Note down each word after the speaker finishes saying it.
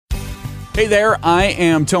Hey there, I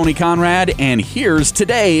am Tony Conrad, and here's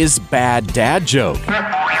today's bad dad joke.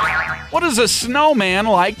 What does a snowman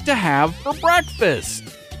like to have for breakfast?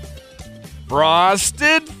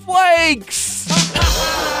 Frosted Flakes!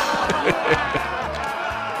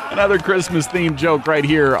 Another Christmas-themed joke right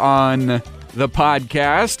here on the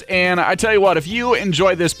podcast. And I tell you what, if you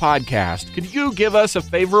enjoy this podcast, could you give us a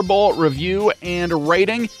favorable review and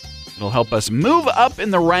rating? It'll help us move up in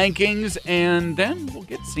the rankings, and then we'll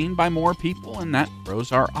get seen by more people, and that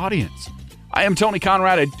grows our audience. I am Tony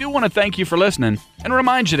Conrad. I do want to thank you for listening and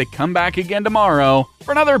remind you to come back again tomorrow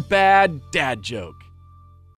for another bad dad joke.